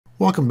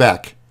Welcome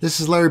back. This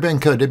is Larry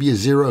Benko,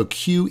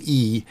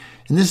 W0QE,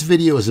 and this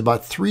video is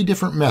about 3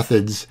 different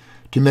methods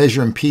to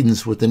measure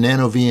impedance with the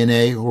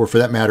NanoVNA, or for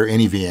that matter,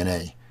 any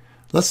VNA.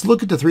 Let's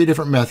look at the 3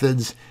 different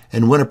methods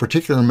and when a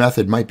particular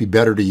method might be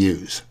better to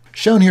use.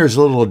 Shown here is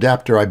a little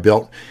adapter I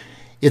built.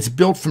 It's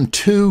built from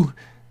 2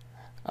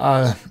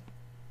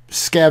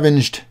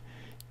 scavenged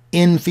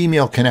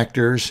in-female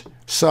connectors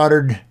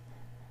soldered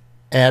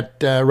at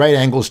right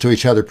angles to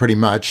each other pretty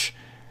much,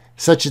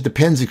 such that the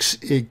pins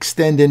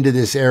extend into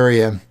this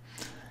area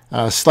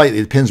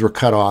slightly. The pins were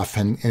cut off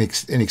and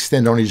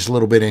extend only just a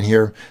little bit in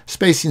here.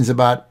 Spacing is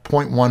about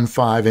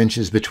 0.15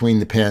 inches between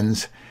the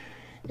pins.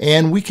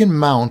 And we can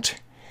mount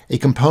a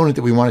component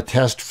that we want to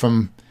test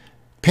from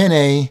pin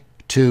A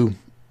to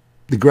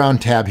the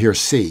ground tab here,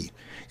 C.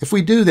 If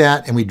we do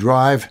that and we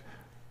drive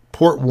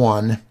port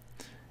 1,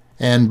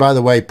 and by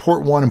the way,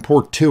 port 1 and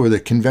port 2 are the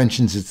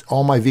conventions that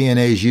all my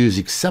VNAs use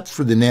except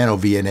for the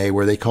NanoVNA,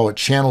 where they call it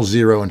channel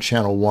 0 and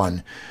channel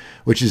 1,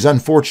 which is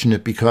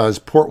unfortunate because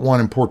port 1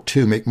 and port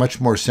 2 make much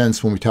more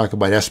sense when we talk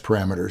about S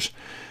parameters.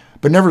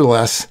 But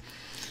nevertheless,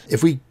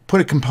 if we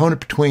put a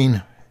component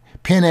between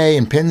pin A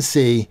and pin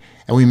C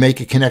and we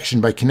make a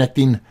connection by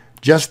connecting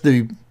just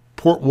the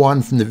port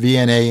 1 from the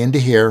VNA into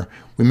here,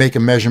 we make a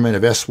measurement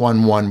of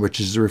S11,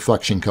 which is the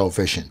reflection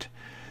coefficient.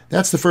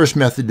 That's the first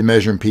method to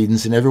measure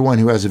impedance, and everyone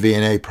who has a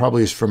VNA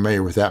probably is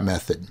familiar with that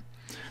method.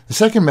 The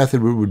second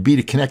method would be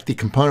to connect the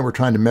component we're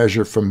trying to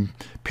measure from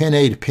pin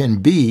A to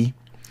pin B.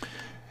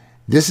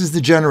 This is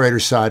the generator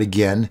side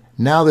again.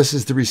 Now this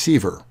is the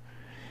receiver.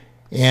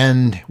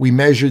 And we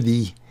measure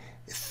the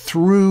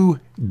through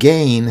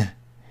gain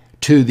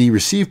to the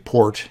receive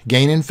port,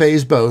 gain and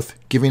phase both,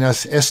 giving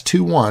us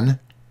S21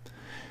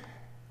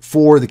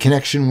 for the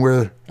connection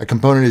where a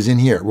component is in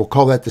here. We'll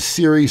call that the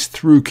series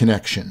through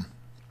connection.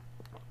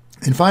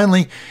 And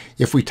finally,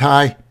 if we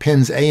tie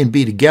pins A and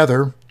B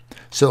together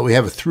so that we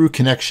have a through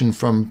connection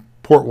from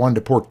port 1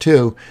 to port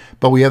 2,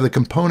 but we have the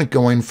component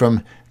going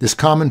from this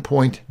common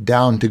point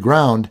down to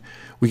ground,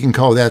 we can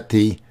call that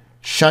the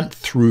shunt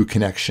through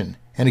connection.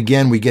 And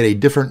again, we get a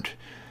different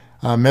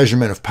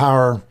measurement of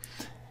power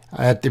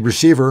at the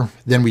receiver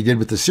than we did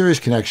with the series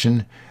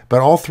connection, but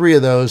all 3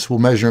 of those will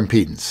measure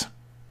impedance.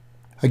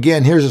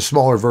 Again, here's a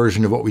smaller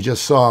version of what we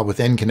just saw with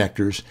N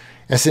connectors.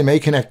 SMA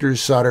connectors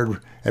soldered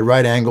at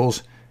right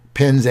angles,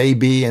 pins A,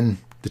 B, and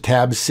the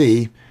tab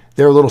C.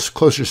 They're a little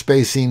closer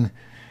spacing,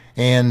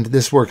 and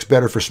this works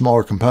better for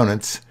smaller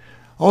components.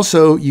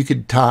 Also, you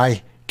could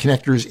tie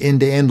connectors end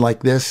to end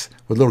like this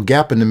with a little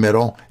gap in the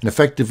middle, and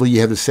effectively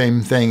you have the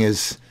same thing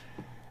as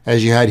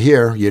you had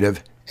here. You'd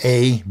have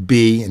A,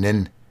 B, and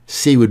then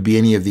C would be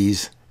any of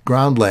these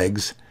ground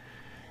legs.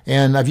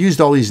 And I've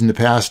used all these in the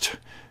past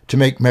to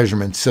make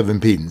measurements of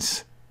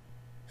impedance.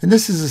 And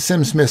this is a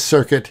Sim-Smith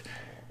circuit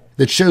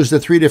that shows the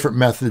 3 different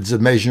methods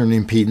of measuring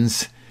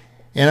impedance.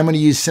 And I'm going to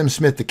use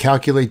Sim-Smith to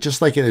calculate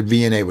just like a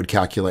VNA would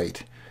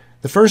calculate.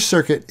 The first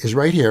circuit is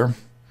right here.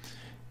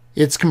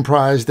 It's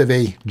comprised of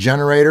a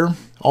generator.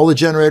 All the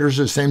generators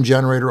are the same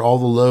generator, all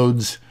the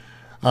loads.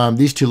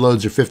 These 2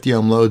 loads are 50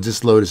 ohm loads.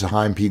 This load is a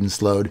high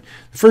impedance load.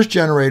 The first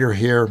generator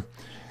here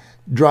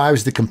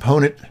drives the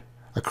component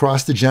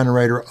across the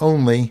generator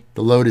only.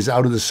 The load is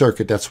out of the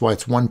circuit. That's why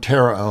it's 1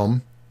 tera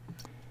ohm.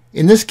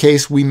 In this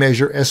case, we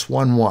measure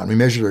S11. We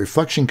measure the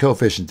reflection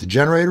coefficient. The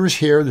generator is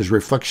here. There's a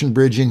reflection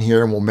bridge in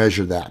here, and we'll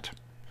measure that.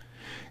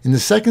 In the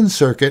second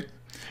circuit,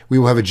 we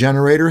will have a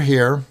generator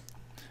here,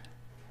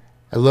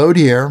 a load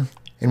here,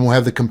 and we'll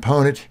have the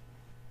component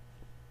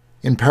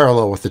in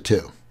parallel with the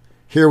 2.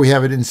 Here we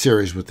have it in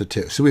series with the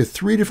 2. So we have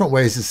 3 different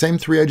ways, the same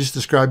 3 I just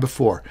described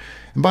before.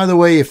 And by the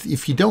way,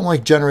 if you don't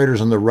like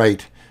generators on the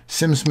right,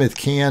 Sim-Smith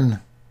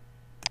can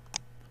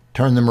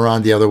turn them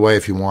around the other way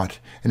if you want,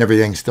 and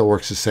everything still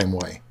works the same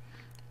way.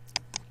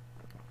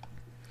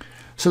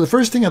 So the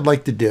first thing I'd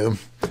like to do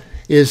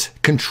is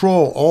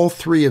control all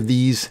 3 of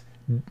these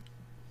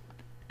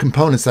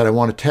components that I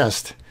want to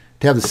test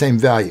to have the same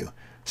value.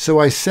 So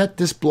I set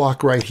this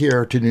block right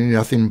here to do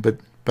nothing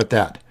but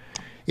that.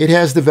 It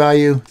has the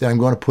value that I'm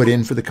going to put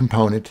in for the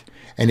component,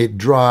 and it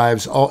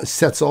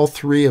sets all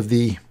 3 of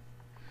the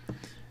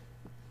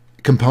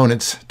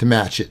components to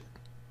match it.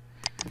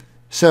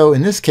 So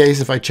in this case,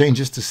 if I change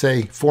this to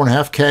say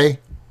 4.5K,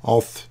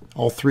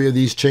 all 3 of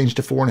these change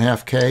to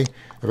 4.5K.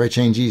 If I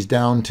change these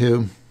down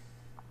to,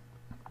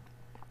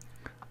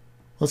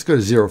 let's go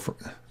to 0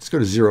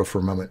 for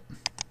a moment.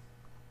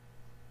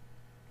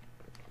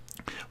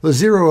 The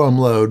 0 ohm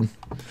load,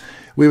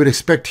 we would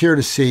expect here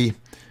to see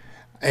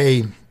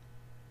a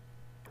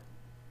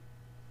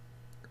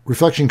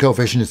reflection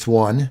coefficient, it's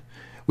 1.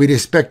 We'd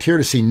expect here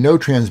to see no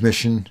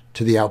transmission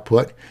to the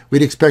output.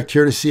 We'd expect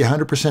here to see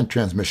 100%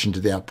 transmission to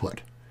the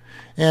output.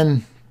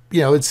 And you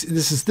know,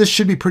 this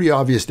should be pretty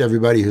obvious to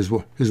everybody who's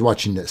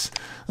watching this.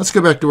 Let's go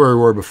back to where we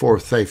were before,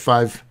 say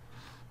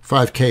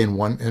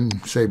 5K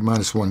and say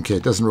minus 1K.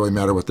 It doesn't really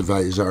matter what the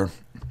values are.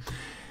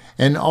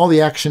 And all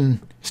the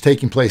action is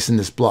taking place in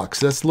this block.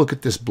 So let's look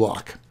at this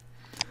block.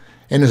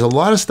 And there's a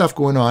lot of stuff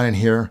going on in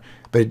here,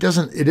 but it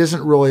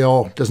doesn't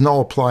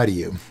all apply to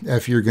you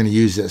if you're going to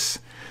use this.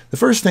 The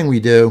first thing we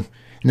do,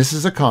 and this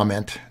is a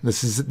comment,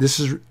 this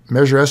is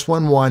measure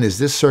S11 is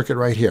this circuit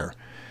right here.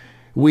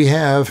 We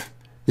have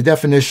the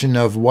definition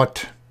of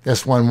what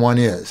S11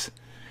 is.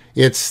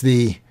 It's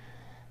the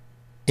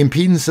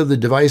impedance of the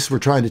device we're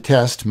trying to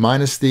test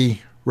minus the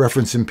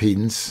reference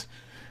impedance,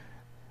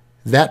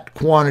 that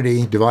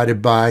quantity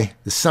divided by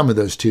the sum of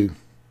those two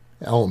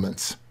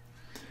elements.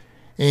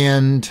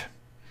 And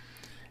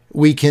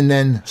we can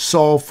then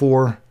solve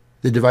for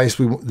the device,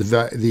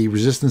 the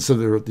resistance of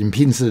the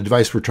impedance of the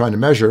device we're trying to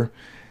measure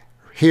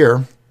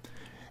here.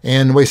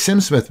 And the way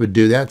Sim-Smith would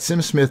do that,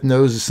 Sim-Smith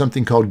knows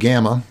something called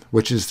gamma,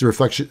 which is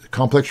the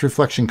complex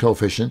reflection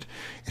coefficient.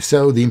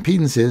 So the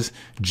impedance is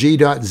G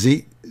dot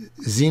Z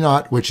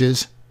naught, which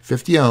is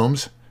 50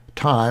 ohms,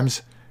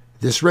 times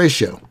this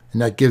ratio.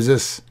 And that gives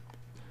us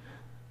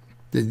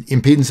the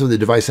impedance of the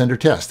device under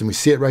test. And we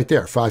see it right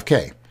there,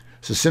 5K.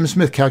 So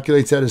Sim-Smith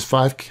calculates that as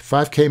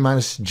 5K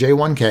minus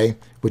J1K,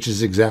 which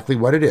is exactly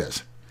what it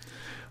is.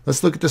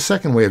 Let's look at the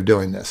second way of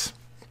doing this.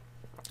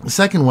 The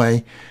second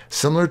way,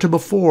 similar to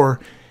before,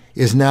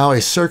 is now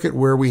a circuit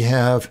where we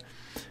have,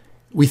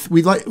 we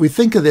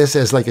think of this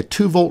as like a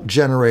 2-volt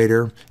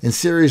generator in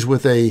series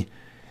with a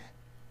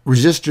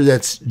resistor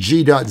that's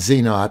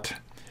G.Z0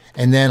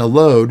 and then a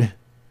load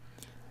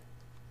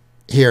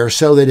here,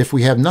 so that if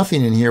we have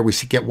nothing in here, we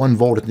get 1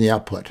 volt in the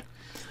output.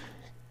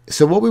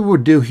 So what we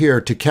would do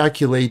here to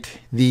calculate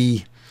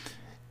the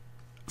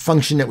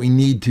function that we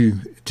need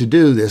to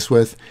do this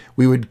with,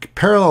 we would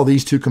parallel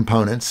these two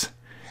components,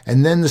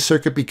 and then the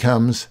circuit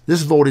becomes,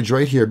 this voltage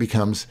right here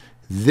becomes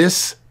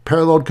this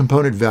parallel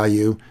component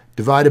value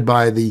divided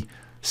by the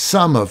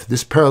sum of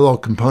this parallel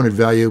component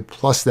value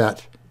plus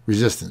that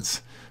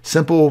resistance.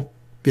 Simple,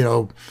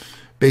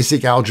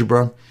 basic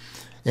algebra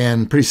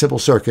and pretty simple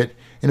circuit.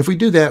 And if we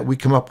do that, we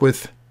come up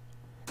with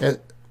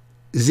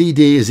ZD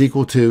is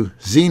equal to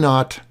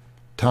Z0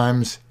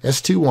 times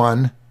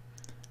S21,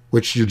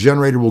 which your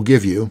generator will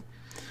give you,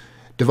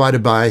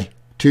 divided by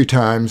 2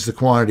 times the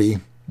quantity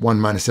 1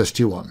 minus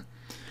S21.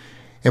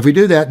 If we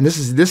do that, and this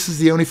is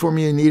the only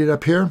formula you needed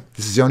up here,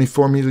 this is the only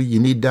formula you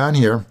need down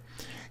here.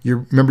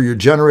 Remember your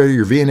generator,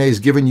 your VNA is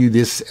giving you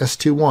this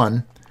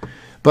S21.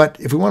 But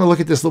if we want to look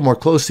at this a little more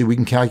closely, we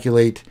can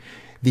calculate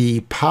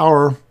the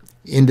power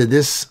into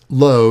this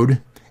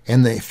load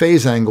and the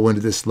phase angle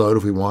into this load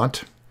if we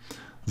want,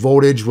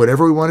 voltage,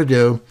 whatever we want to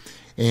do,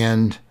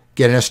 and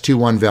get an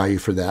S21 value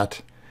for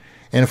that.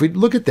 And if we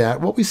look at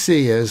that, what we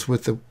see is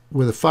with a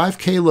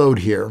 5K load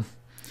here,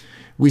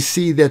 we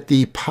see that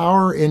the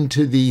power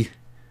into the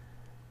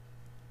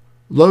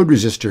load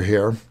resistor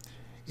here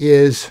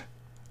is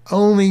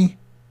only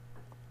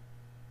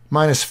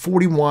minus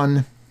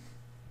 41.6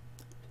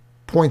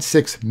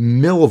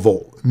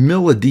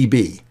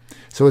 milladB.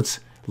 So it's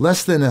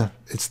less than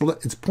it's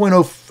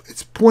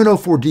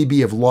 0.04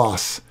 dB of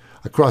loss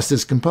across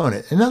this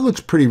component. And that looks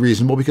pretty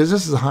reasonable because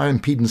this is a high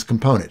impedance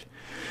component.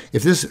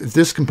 If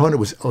this component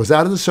was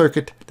out of the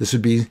circuit, this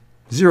would be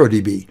 0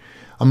 dB.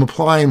 I'm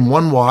applying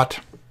 1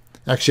 watt.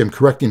 Actually, I'm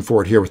correcting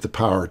for it here with the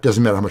power. It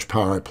doesn't matter how much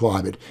power I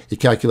apply, but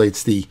it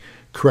calculates the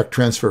correct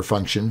transfer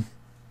function.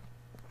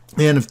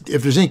 And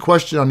if there's any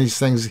question on these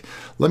things,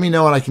 let me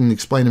know and I can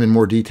explain them in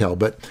more detail.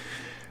 But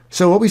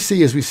so what we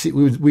see is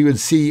we would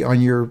see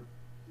on your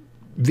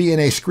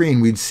VNA screen,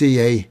 we'd see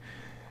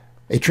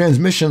a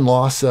transmission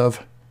loss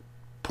of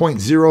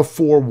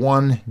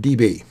 0.041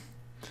 dB.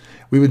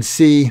 We would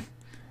see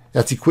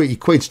that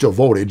equates to a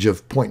voltage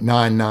of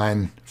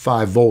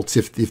 0.995 volts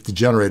if the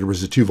generator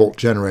was a 2-volt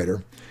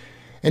generator.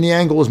 And the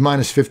angle is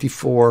minus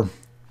 54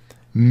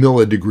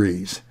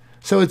 milladegrees.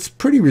 So it's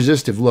pretty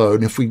resistive load.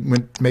 And if we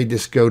made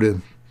this go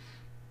to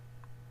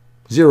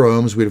 0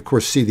 ohms, we'd of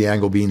course see the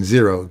angle being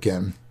 0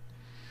 again.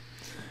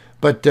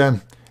 But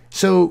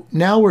so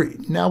now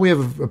we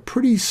have a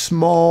pretty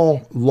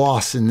small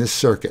loss in this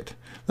circuit.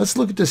 Let's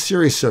look at the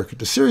series circuit.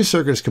 The series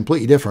circuit is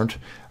completely different.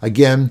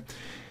 Again,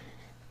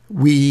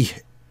 we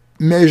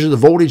measure the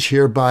voltage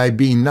here by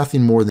being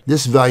nothing more than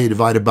this value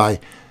divided by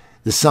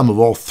the sum of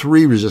all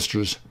 3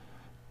 resistors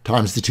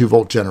times the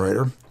 2-volt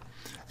generator.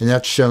 And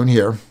that's shown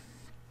here.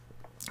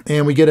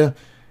 And we get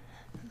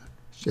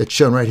it's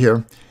shown right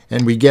here.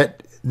 And we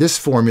get this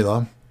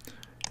formula.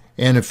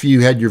 And if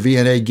you had your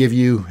VNA give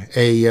you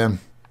a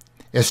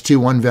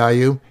S21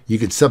 value, you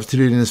could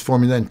substitute in this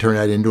formula and turn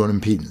that into an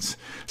impedance.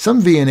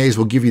 Some VNAs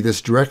will give you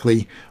this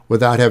directly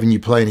without having you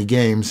play any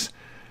games.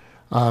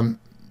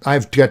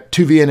 I've got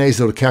 2 VNAs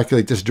that will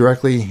calculate this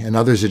directly, and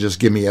others that just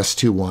give me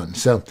S21.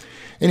 So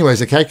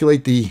anyways, I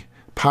calculate the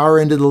power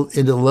into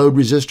the load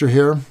resistor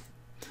here, and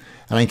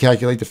I can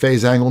calculate the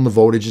phase angle and the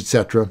voltage,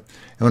 etc. And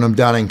when I'm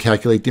done, I can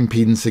calculate the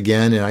impedance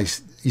again,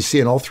 and you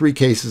see in all 3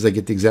 cases I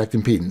get the exact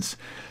impedance.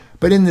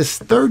 But in this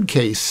third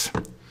case,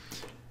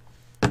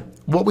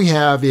 what we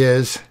have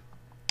is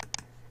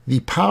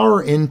the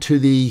power into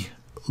the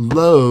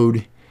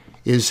load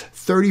is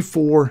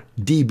 34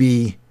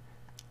 dB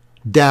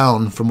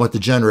down from what the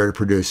generator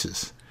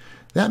produces.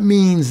 That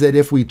means that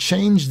if we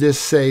change this,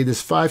 say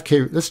this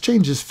 5K, let's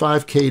change this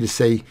 5K to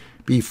say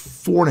be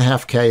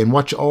 4.5K and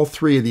watch all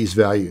 3 of these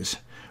values.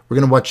 We're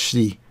going to watch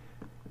the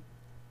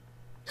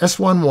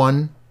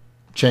S11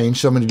 changed,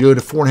 so I'm going to go to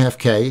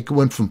 4.5K. It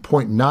went from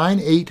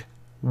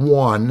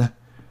 0.981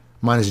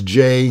 minus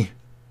J,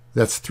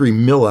 that's 3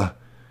 milli,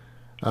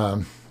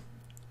 so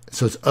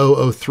it's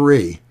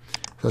 0.003. So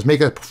let's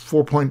make that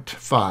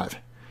 4.5.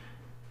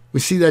 We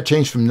see that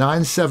change from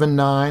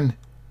 979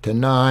 to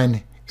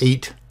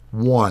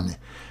 981.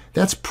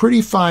 That's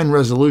pretty fine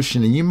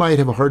resolution, and you might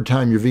have a hard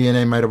time, your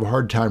VNA might have a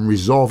hard time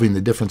resolving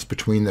the difference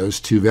between those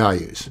two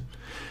values.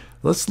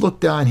 Let's look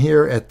down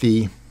here at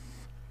the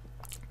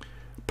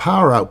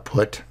power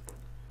output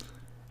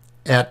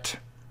at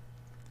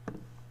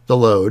the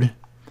load,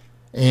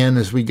 and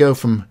as we go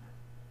from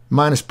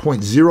minus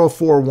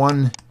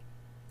 0.041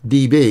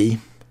 dB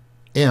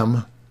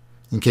M,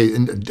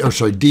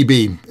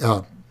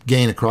 dB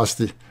gain across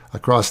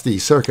the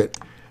circuit,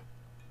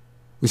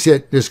 we see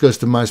it, this goes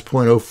to minus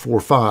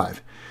 0.045.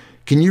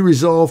 Can you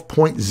resolve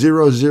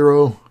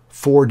 0.004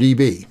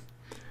 dB?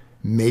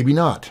 Maybe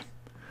not.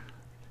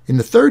 In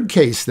the third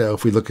case, though,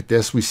 if we look at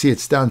this, we see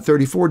it's down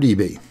 34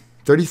 dB,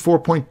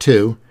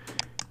 34.2,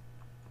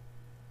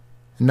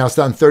 and now it's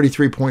down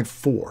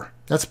 33.4.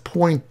 That's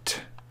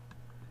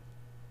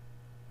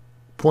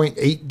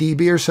 0.8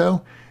 dB or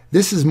so.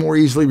 This is more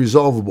easily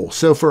resolvable.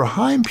 So for a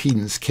high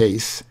impedance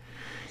case,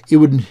 it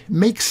would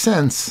make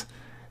sense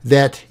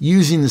that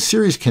using the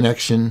series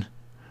connection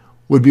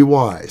would be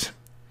wise.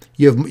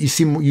 You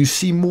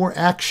see more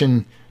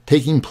action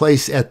taking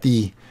place at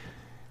the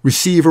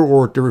receiver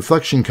or at the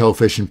reflection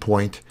coefficient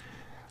point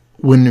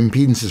when the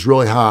impedance is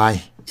really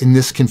high in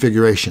this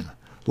configuration.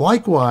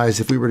 Likewise,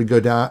 if we were to go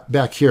down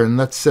back here, and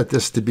let's set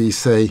this to be,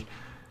 say,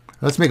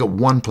 let's make it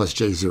 1 plus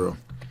J0.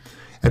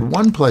 At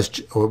 1 plus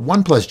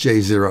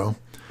J0,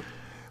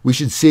 we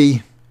should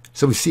see,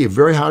 so we see a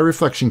very high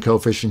reflection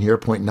coefficient here,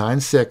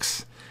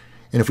 0.96.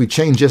 And if we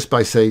change this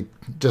by, say,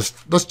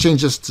 let's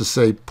change this to,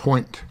 say,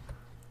 0.9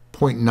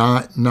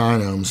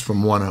 ohms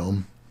from 1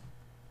 ohm.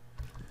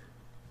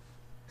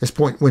 This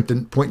point went to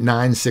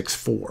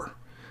 0.964.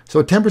 So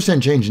a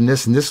 10% change in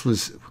this, and this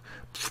was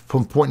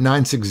from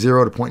 0.960 to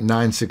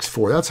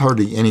 0.964. That's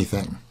hardly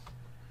anything.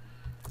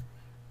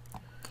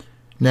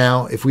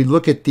 Now, if we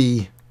look at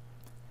the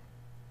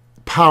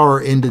power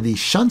into the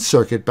shunt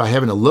circuit by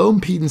having a low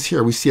impedance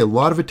here, we see a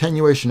lot of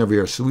attenuation over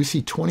here. So we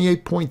see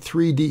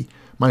 28.3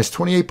 minus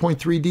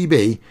 28.3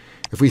 dB.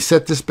 If we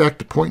set this back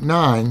to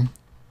 0.9,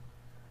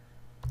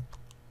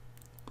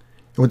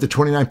 it went to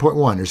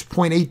 29.1. There's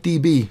 0.8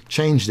 dB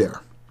change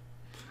there.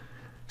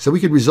 So we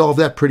could resolve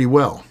that pretty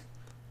well.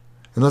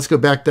 And let's go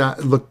back down,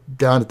 look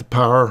down at the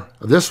power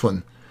of this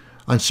one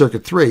on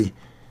circuit 3,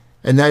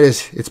 and that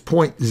is, it's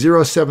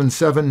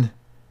 0.077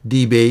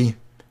 dB.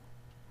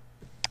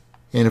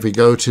 And if we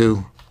go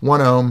to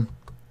 1 ohm,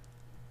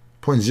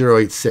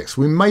 0.086.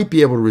 We might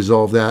be able to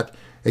resolve that.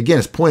 Again,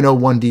 it's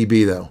 0.01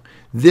 dB though.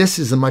 This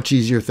is a much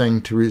easier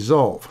thing to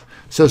resolve.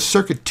 So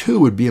circuit 2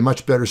 would be a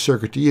much better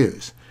circuit to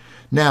use.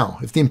 Now,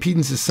 if the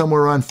impedance is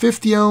somewhere around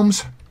 50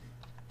 ohms,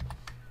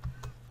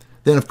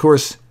 then of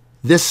course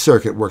this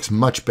circuit works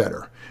much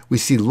better. We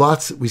see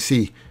let's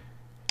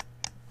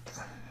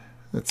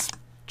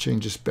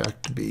change this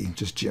back to be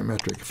just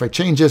geometric. If I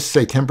change this,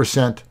 say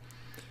 10%,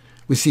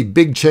 we see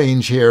big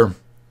change here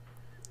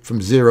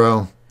from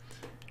 0.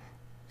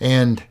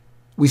 And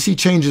we see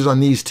changes on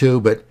these two,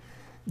 but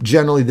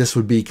generally this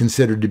would be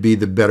considered to be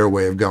the better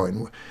way of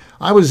going.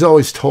 I was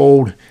always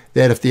told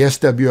that if the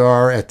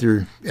SWR at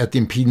the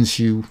impedance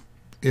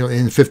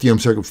in the 50 ohm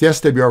circuit, if the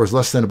SWR was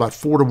less than about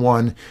 4 to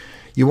 1,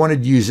 you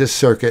wanted to use this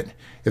circuit.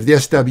 If the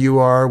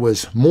SWR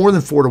was more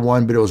than 4 to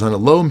 1, but it was on a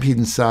low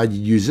impedance side,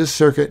 you'd use this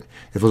circuit.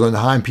 If it was on the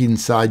high impedance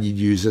side, you'd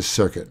use this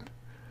circuit.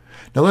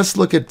 Now let's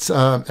look at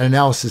an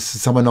analysis that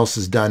someone else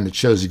has done that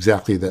shows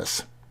exactly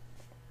this.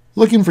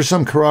 Looking for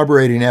some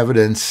corroborating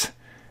evidence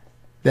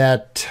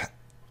that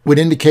would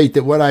indicate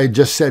that what I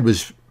just said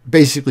was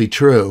basically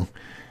true,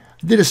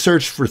 I did a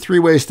search for 3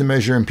 ways to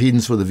measure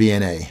impedance with a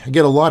VNA. I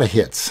get a lot of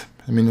hits.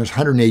 I mean, there's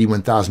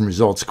 181,000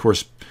 results. Of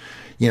course,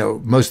 you know,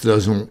 most of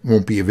those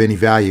won't be of any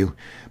value.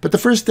 But the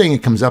first thing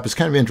that comes up is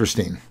kind of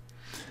interesting.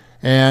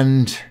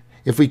 And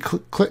if we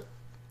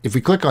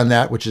click on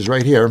that, which is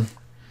right here,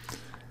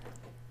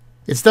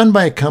 it's done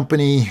by a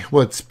company.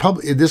 Well,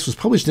 this was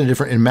published in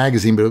a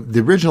magazine, but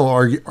the original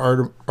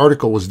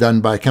article was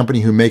done by a company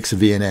who makes a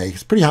VNA.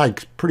 It's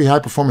pretty high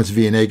performance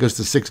VNA. It goes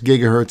to 6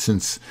 gigahertz, and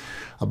it's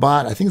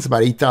I think it's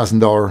about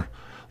 $8,000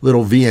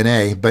 little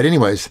VNA. But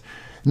anyways,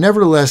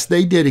 nevertheless,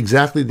 they did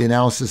exactly the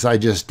analysis I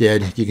just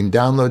did. You can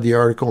download the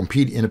article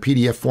in a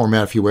PDF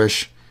format if you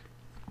wish.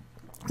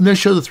 And they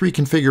show the 3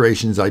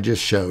 configurations I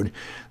just showed.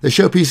 They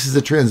show pieces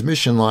of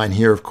transmission line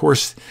here. Of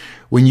course,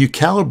 when you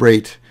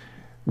calibrate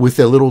with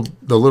the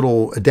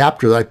little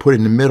adapter that I put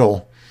in the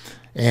middle,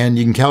 and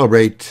you can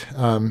calibrate,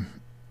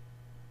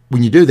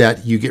 when you do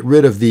that, you get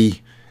rid of the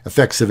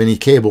effects of any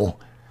cable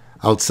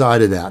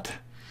outside of that.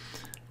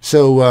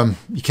 So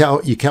you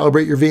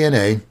calibrate your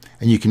VNA,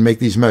 and you can make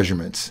these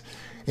measurements.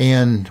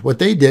 And what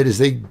they did is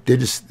they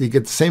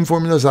get the same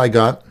formulas I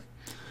got,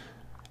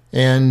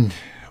 and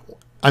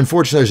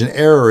unfortunately, there's an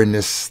error in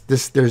this.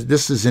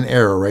 This is an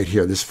error right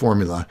here, this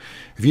formula.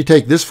 If you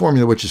take this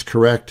formula, which is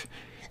correct,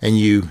 and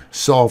you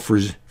solve for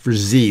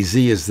Z,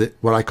 Z is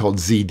what I called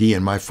ZD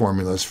in my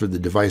formulas for the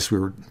device we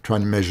were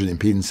trying to measure the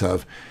impedance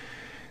of.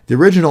 The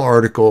original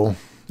article,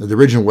 the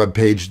original web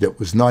page that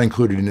was not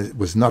included in it,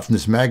 was not from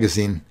this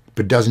magazine,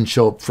 but doesn't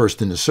show up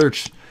first in the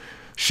search,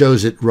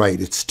 shows it right.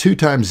 It's 2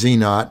 times Z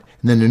naught,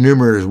 and then the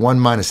numerator is 1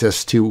 minus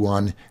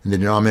S21, and the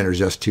denominator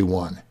is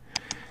S21.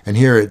 And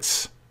here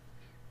it's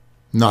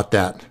not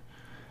that.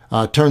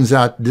 Turns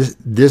out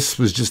this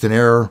was just an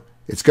error.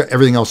 It's got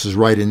everything else is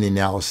right in the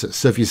analysis.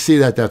 So if you see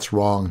that, that's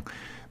wrong.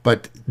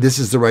 But this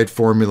is the right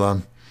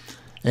formula.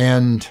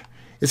 And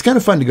it's kind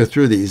of fun to go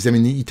through these. I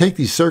mean, you take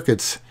these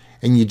circuits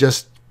and you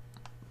just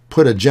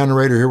put a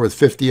generator here with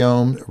 50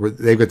 ohms.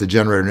 They've got the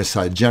generator on this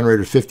side.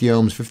 Generator 50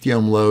 ohms, 50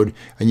 ohm load,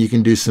 and you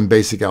can do some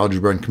basic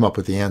algebra and come up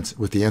with the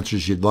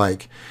answers you'd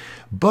like.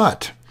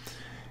 But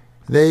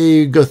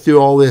they go through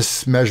all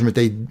this measurement.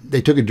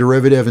 They took a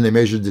derivative and they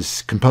measured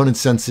this component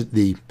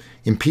the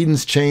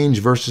impedance change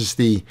versus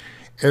the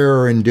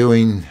error in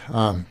doing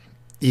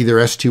either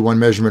S21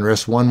 measurement or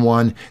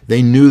S11.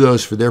 They knew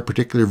those for their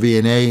particular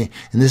VNA,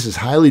 and this is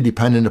highly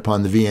dependent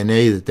upon the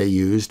VNA that they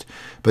used.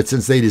 But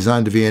since they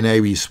designed the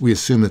VNA, we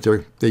assume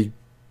that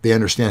they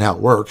understand how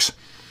it works.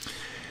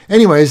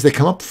 Anyways, they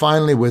come up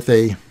finally with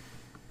a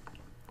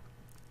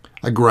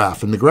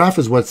graph, and the graph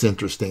is what's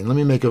interesting. Let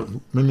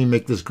me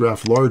make this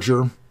graph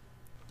larger.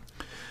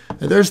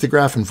 And there's the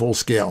graph in full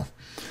scale.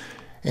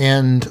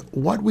 And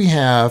what we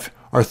have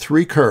are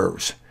 3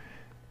 curves.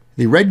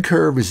 The red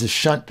curve is the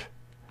shunt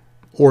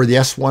or the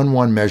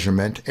S11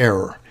 measurement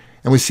error.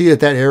 And we see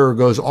that error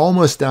goes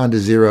almost down to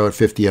 0 at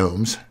 50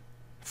 ohms.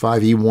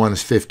 5E1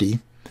 is 50.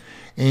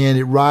 And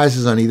it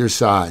rises on either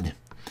side.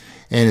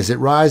 And as it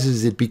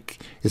rises,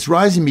 it's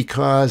rising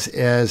because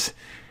as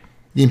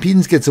the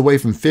impedance gets away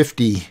from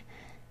 50,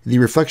 the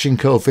reflection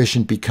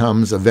coefficient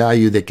becomes a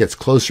value that gets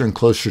closer and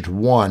closer to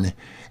 1.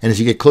 And as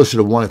you get closer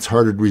to 1, it's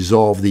harder to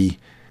resolve the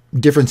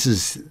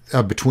differences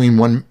between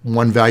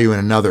one value and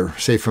another,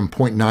 say from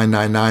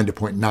 0.999 to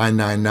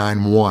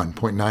 0.9991,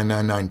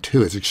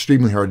 0.9992. It's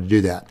extremely hard to do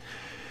that.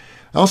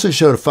 I also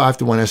showed a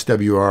 5-to-1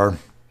 SWR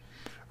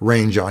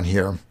range on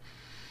here.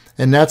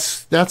 And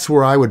that's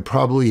where I would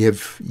probably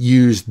have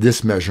used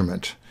this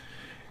measurement.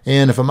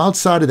 And if I'm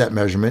outside of that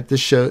measurement,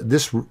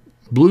 this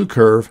blue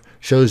curve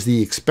shows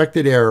the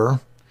expected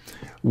error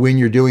when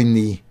you're doing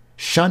the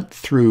shunt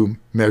through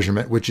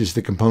measurement, which is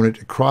the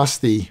component across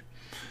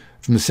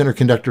from the center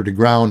conductor to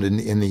ground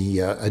in the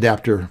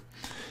adapter.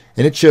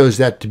 And it shows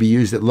that to be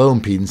used at low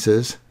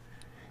impedances.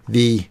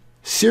 The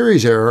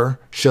series error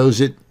shows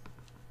it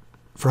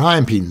for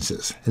high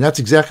impedances. And that's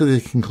exactly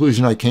the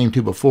conclusion I came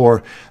to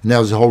before, and that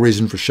was the whole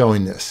reason for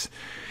showing this.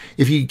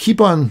 If you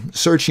keep on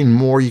searching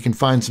more, you can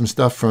find some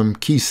stuff from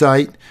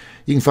Keysight.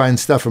 You can find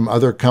stuff from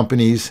other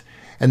companies,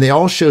 and they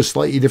all show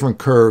slightly different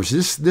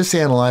curves. This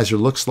analyzer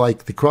looks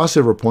like the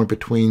crossover point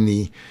between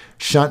the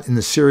shunt and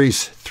the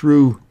series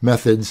through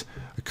methods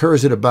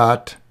occurs at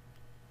about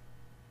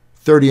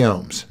 30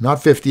 ohms,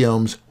 not 50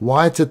 ohms.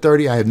 Why it's at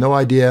 30, I have no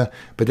idea,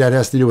 but that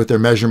has to do with their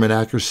measurement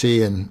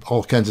accuracy and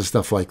all kinds of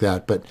stuff like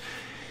that. But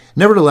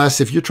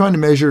nevertheless, if you're trying to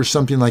measure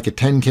something like a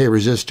 10K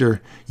resistor,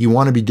 you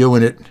want to be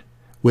doing it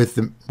with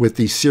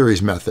the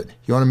series method.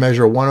 You want to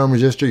measure a 1 ohm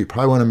resistor, you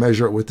probably want to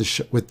measure it with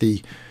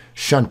the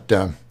shunt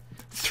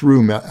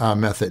through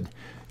method.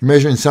 You're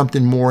measuring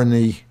something more in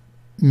the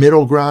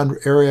middle ground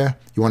area,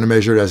 you want to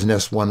measure it as an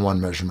S11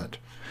 measurement.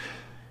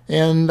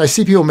 And I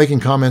see people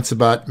making comments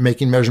about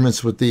making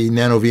measurements with the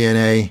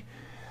NanoVNA.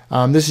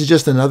 This is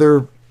just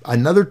another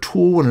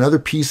tool and another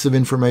piece of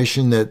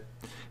information that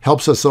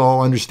helps us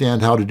all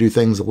understand how to do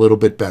things a little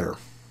bit better.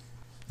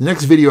 The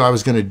next video I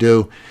was going to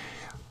do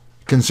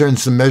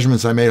concerns some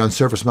measurements I made on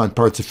surface mount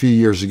parts a few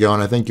years ago,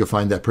 and I think you'll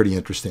find that pretty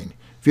interesting.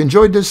 If you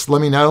enjoyed this,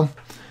 let me know.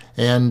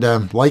 And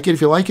like it if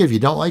you like it. If you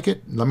don't like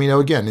it, let me know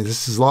again.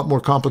 This is a lot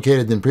more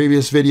complicated than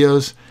previous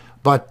videos,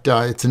 but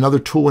it's another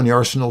tool in the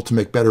arsenal to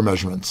make better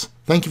measurements.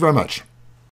 Thank you very much.